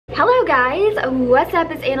Hello guys, what's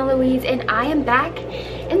up? It's ItsAnnaLouise and I am back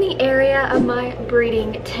in the area of my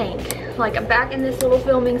breeding tank. Like, I'm back in this little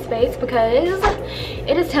filming space because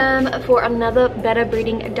it is time for another BETTA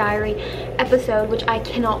breeding diary episode, which I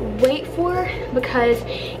cannot wait for because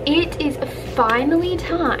it is finally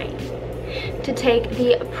time to take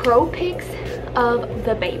the pro pics of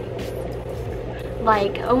the babies.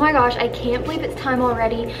 Like, oh my gosh, I can't believe it's time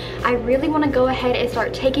already. I really want to go ahead and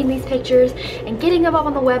start taking these pictures and getting them up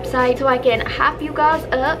on the website so I can hype you guys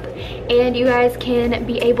up and you guys can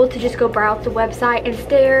be able to just go browse the website and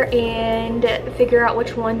stare and figure out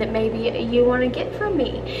which one that maybe you want to get from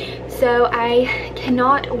me. So I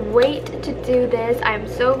cannot wait to do this. I'm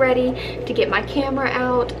so ready to get my camera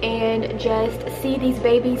out and just see these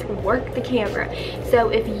babies work the camera. So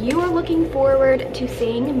if you are looking forward to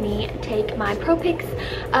seeing me take my pro pics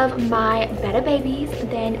of my BETTA babies,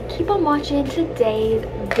 then keep on watching today's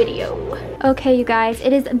video. Okay, you guys,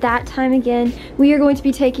 it is that time again. We are going to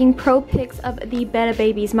be taking pro pics of the BETTA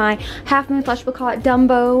babies, my half-moon flesh Bacot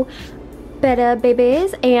Dumbo BETTA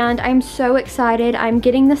babies, and I'm so excited. I'm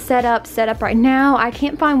getting the set up right now. I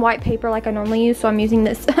can't find white paper like I normally use, so I'm using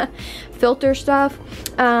this filter stuff.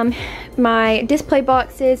 My display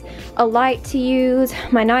boxes, a light to use,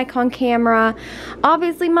 my Nikon camera.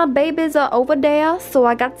 Obviously my babies are over there, so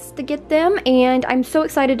I got to get them, and I'm so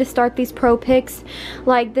excited to start these pro pics.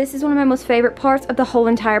 Like, this is one of my most favorite parts of the whole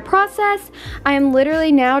entire process. I am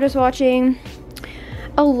literally now just watching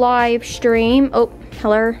a live stream. Oh,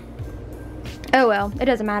 hello. Oh well, it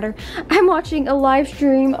doesn't matter. I'm watching a live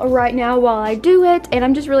stream right now while I do it, and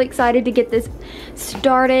I'm just really excited to get this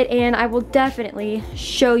started, and I will definitely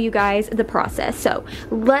show you guys the process. So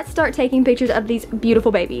let's start taking pictures of these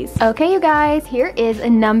beautiful babies. Okay, you guys, here is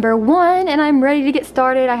number one, and I'm ready to get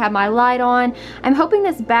started. I have my light on. I'm hoping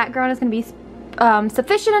this background is going to be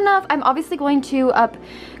sufficient enough. I'm obviously going to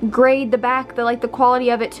upgrade the back, the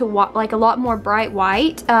quality of it to like a lot more bright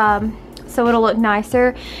white. So it'll look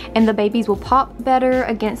nicer and the babies will pop better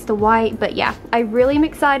against the white. But yeah, I really am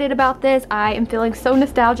excited about this. I am feeling so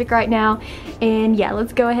nostalgic right now, and yeah,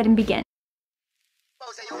 let's go ahead and begin.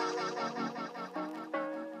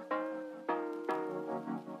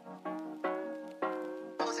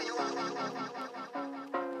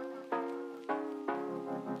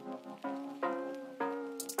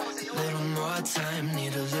 Time,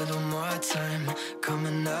 need a little more time.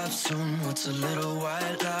 Coming up soon, what's a little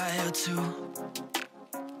white lie or two?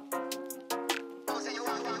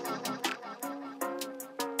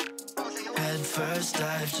 Head first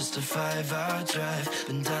dive, just a 5-hour drive.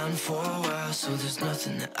 Been down for a while, so there's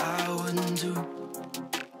nothing that I wouldn't do.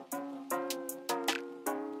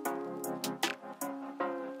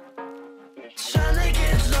 Tryna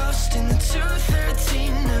get lost in the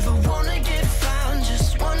 213. Never wanna get found,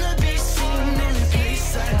 just wanna be seen. Any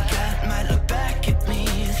place I got might look back at me.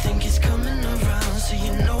 Think it's coming around, so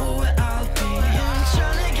you know where I'll be. I'm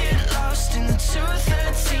tryna get lost in the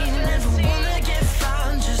 213. Never wanna get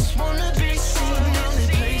found, just wanna be seen. Any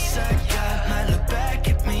place I got might look back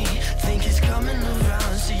at me. Think it's coming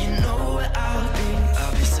around, so you know where I'll be.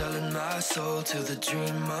 I'll be selling my soul till the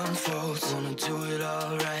dream unfolds. Wanna do it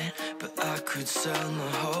all right, but I could sell my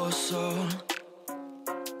whole soul.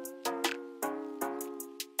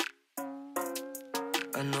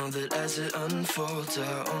 I know that as it unfolds,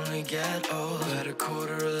 I only get old. At a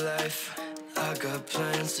quarter of life, I got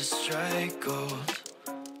plans to strike gold.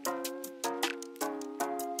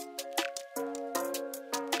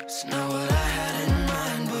 It's not what I had in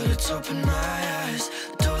mind, but it's opened my eyes.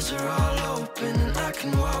 The doors are all open and I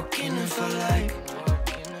can walk in if I like.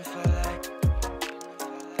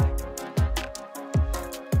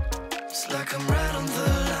 It's like I'm right on the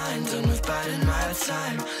line, done with biding my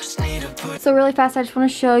time. Just need to put. So really fast, I just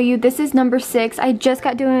want to show you, this is number 6. I just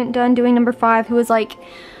got done doing number 5, who was like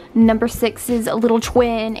number 6's little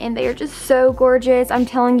twin, and they are just so gorgeous. I'm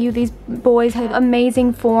telling you, these boys have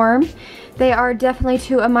amazing form. They are definitely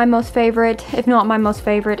two of my most favorite, if not my most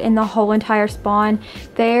favorite, in the whole entire spawn.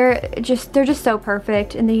 They're just so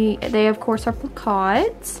perfect, and they of course are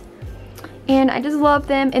Bacots. And I just love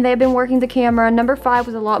them, and they've been working the camera. Number 5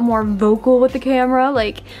 was a lot more vocal with the camera,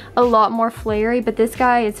 like a lot more flary, but this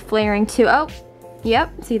guy is flaring too. Oh,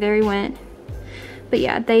 yep, see, there he went. But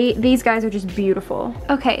yeah, these guys are just beautiful.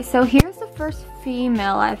 Okay, so here's the first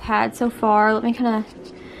female I've had so far. Let me kind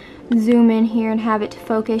of zoom in here and have it to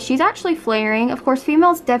focus. She's actually flaring. Of course,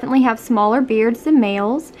 females definitely have smaller beards than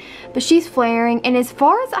males, but she's flaring, and as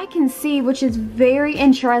far as I can see, which is very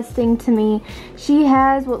interesting to me, she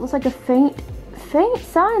has what looks like a faint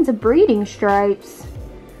signs of breeding stripes,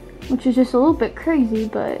 which is just a little bit crazy,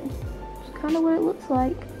 but it's kind of what it looks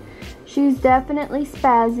like. She's definitely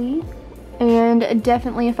spazzy and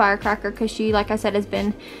definitely a firecracker because she, like I said, has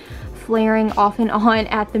been flaring off and on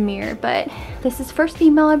at the mirror. But this is the first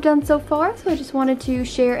female I've done so far, so I just wanted to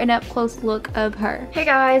share an up close look of her. Hey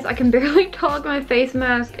guys, I can barely talk. My face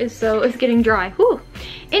mask is getting dry. Whew.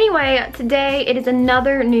 Anyway, today it is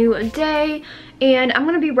another new day and I'm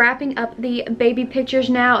gonna be wrapping up the baby pictures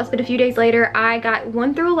now. It's been a few days later. I got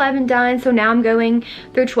 1 through 11 done, so now I'm going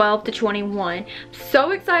through 12 to 21. So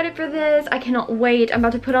excited for this. I cannot wait. I'm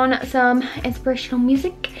about to put on some inspirational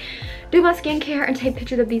music, do my skincare, and take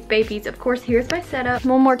pictures of these babies. Of course, here's my setup.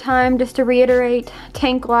 One more time, just to reiterate,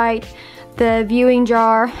 tank light, the viewing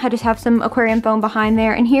jar. I just have some aquarium foam behind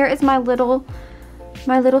there. And here is my little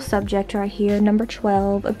subject right here, number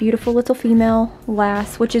 12, a beautiful little female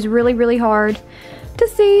lass, which is really, really hard to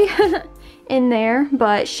see in there,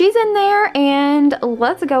 but she's in there, and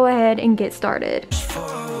let's go ahead and get started.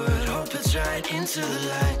 Forward, hope it's right into the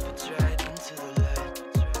light.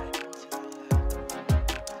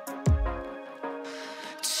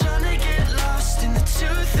 Trying to get lost in the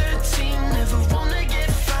 213, never wanna get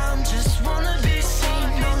found, just wanna be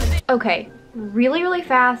seen. Okay, really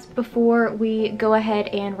fast before we go ahead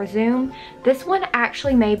and resume. This one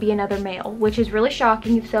actually may be another male, which is really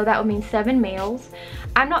shocking, so that would mean 7 males.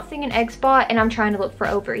 I'm not seeing an egg spot and I'm trying to look for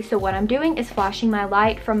ovaries, so what I'm doing is flashing my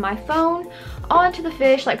light from my phone onto the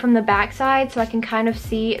fish, like from the back side, so I can kind of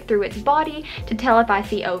see through its body to tell if I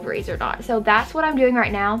see ovaries or not. So that's what I'm doing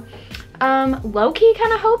right now. Low-key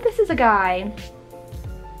kind of hope this is a guy.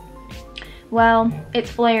 Well,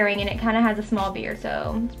 it's flaring and it kind of has a small beard,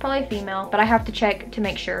 so it's probably a female, but I have to check to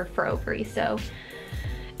make sure for ovaries. So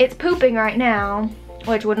it's pooping right now,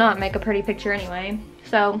 which would not make a pretty picture anyway.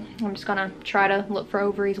 So I'm just gonna try to look for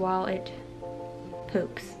ovaries while it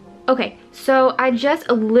poops. Okay, so I just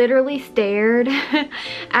literally stared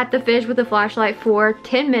at the fish with a flashlight for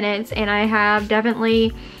 10 minutes and I have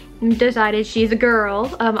definitely decided she's a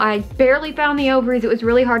girl. I barely found the ovaries. It was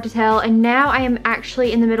really hard to tell, and now I am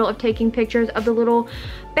actually in the middle of taking pictures of the little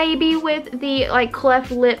baby with the like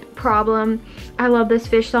cleft lip problem. I love this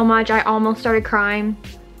fish so much. I almost started crying.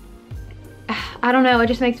 I don't know, it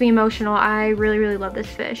just makes me emotional. I really love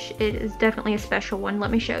this fish. It is definitely a special one.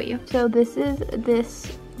 Let me show you. So this is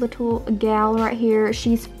this little gal right here.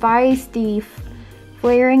 She's feisty,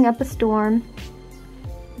 flaring up a storm,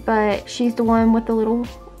 but she's the one with the little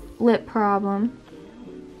lip problem.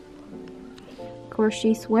 Of course,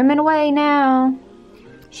 she's swimming away now.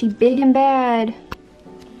 She's big and bad.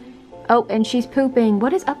 Oh, and she's pooping.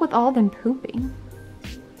 What is up with all them pooping?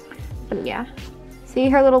 But yeah, see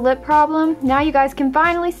her little lip problem? Now you guys can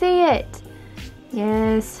finally see it.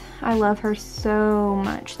 Yes, I love her so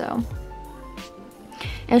much though.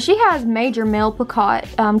 And she has major male placate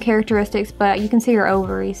characteristics, but you can see her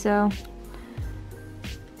ovaries, so.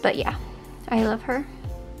 But yeah, I love her.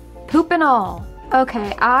 Poop and all.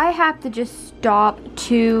 Okay, I have to just stop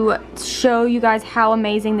to show you guys how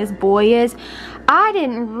amazing this boy is. I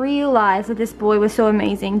didn't realize that this boy was so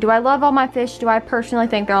amazing. Do I love all my fish? Do I personally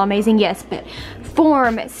think they're all amazing? Yes, but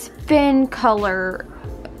form, fin color,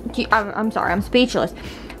 I'm sorry, I'm speechless.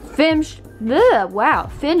 Fin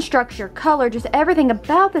structure, color, just everything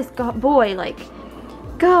about this boy, like,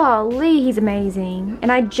 golly, he's amazing.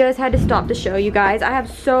 And I just had to stop to show you guys. I have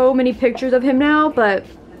so many pictures of him now, but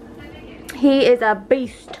he is a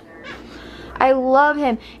beast. I love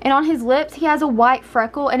him. And on his lips, he has a white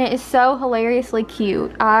freckle, and it is so hilariously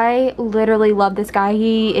cute. I literally love this guy.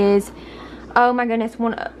 He is, oh my goodness,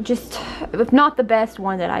 one, just, if not the best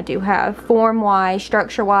one that I do have. Form-wise,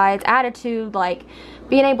 structure-wise, attitude, like,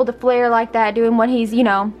 being able to flare like that, doing what he's, you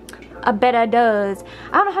know, a BETTA does.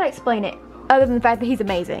 I don't know how to explain it, other than the fact that he's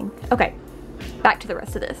amazing. Okay, back to the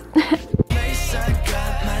rest of this.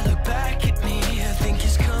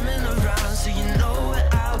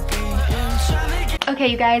 Okay,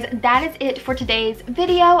 you guys, that is it for today's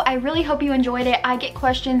video. I really hope you enjoyed it. I get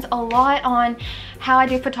questions a lot on how I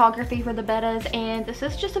do photography for the bettas, and this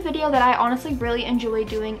is just a video that I honestly really enjoy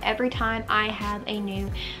doing every time I have a new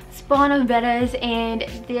spawn of bettas, and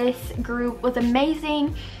this group was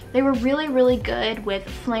amazing. They were really good with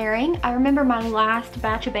flaring. I remember my last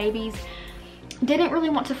batch of babies didn't really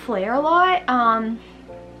want to flare a lot.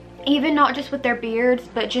 Even not just with their beards,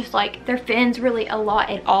 but just like their fins really a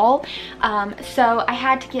lot at all. So I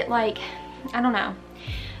had to get, like, I don't know,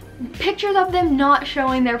 pictures of them not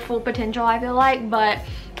showing their full potential, I feel like, but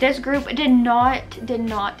This group did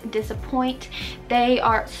not disappoint. They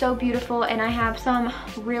are so beautiful, and I have some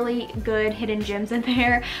really good hidden gems in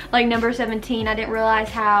there, like number 17. I didn't realize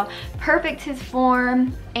how perfect his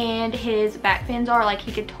form and his back fins are. Like,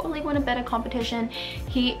 he could totally win a BETTA competition.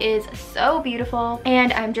 He is so beautiful,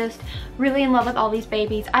 and I'm just really in love with all these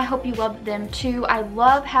babies. I hope you love them too. I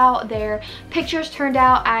love how their pictures turned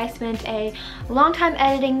out. I spent a long time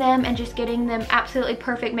editing them and just getting them absolutely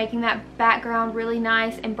perfect, making that background really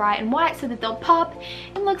nice and bright and white so that they'll pop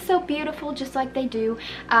and look so beautiful just like they do.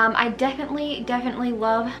 I definitely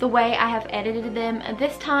love the way I have edited them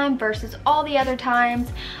this time versus all the other times.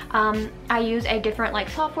 I use a different like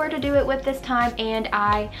software to do it with this time, and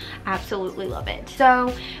I absolutely love it.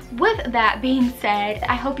 So with that being said,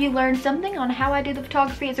 I hope you learned something on how I do the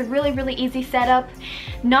photography. It's a really easy setup,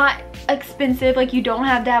 not expensive. Like, you don't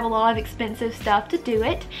have to have a lot of expensive stuff to do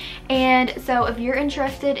it. And so if you're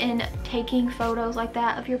interested in taking photos like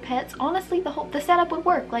that of your pets, honestly, the setup would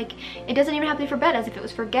work. Like, it doesn't even have to be for bettas. If it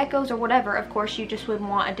was for geckos or whatever, of course you just would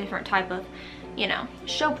want a different type of, you know,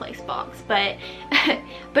 showplace box, but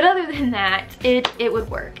but other than that, it would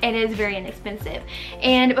work, and it is very inexpensive.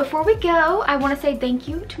 And before we go, I want to say thank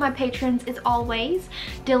you to my patrons as always: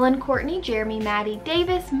 Dylan, Courtney, Jeremy, Maddie,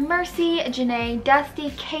 Davis, Mercy, Janae,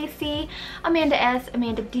 Dusty, Casey, Amanda S,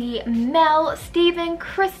 Amanda D, Mel, Steven,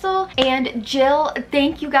 Crystal, and Jill.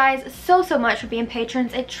 Thank you guys so much for being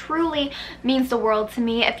patrons. It truly means the world to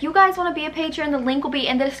me. If you guys want to be a patron, the link will be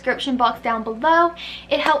in the description box down below.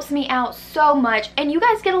 It helps me out so much, and you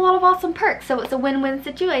guys get a lot of awesome perks, so it's a win-win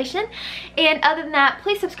situation. And other than that,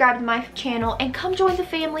 please subscribe to my channel and come join the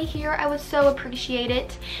family here. I would so appreciate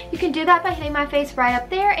it. You can do that by hitting my face right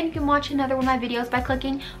up there, and you can watch another one of my videos by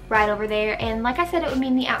clicking right over there. And like I said, it would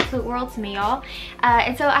mean the absolute world to me, y'all.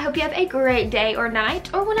 And so I hope you have a great day or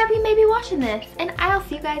night, or whenever you may be watching this, and I'll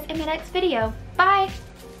see you guys in my next video. Bye!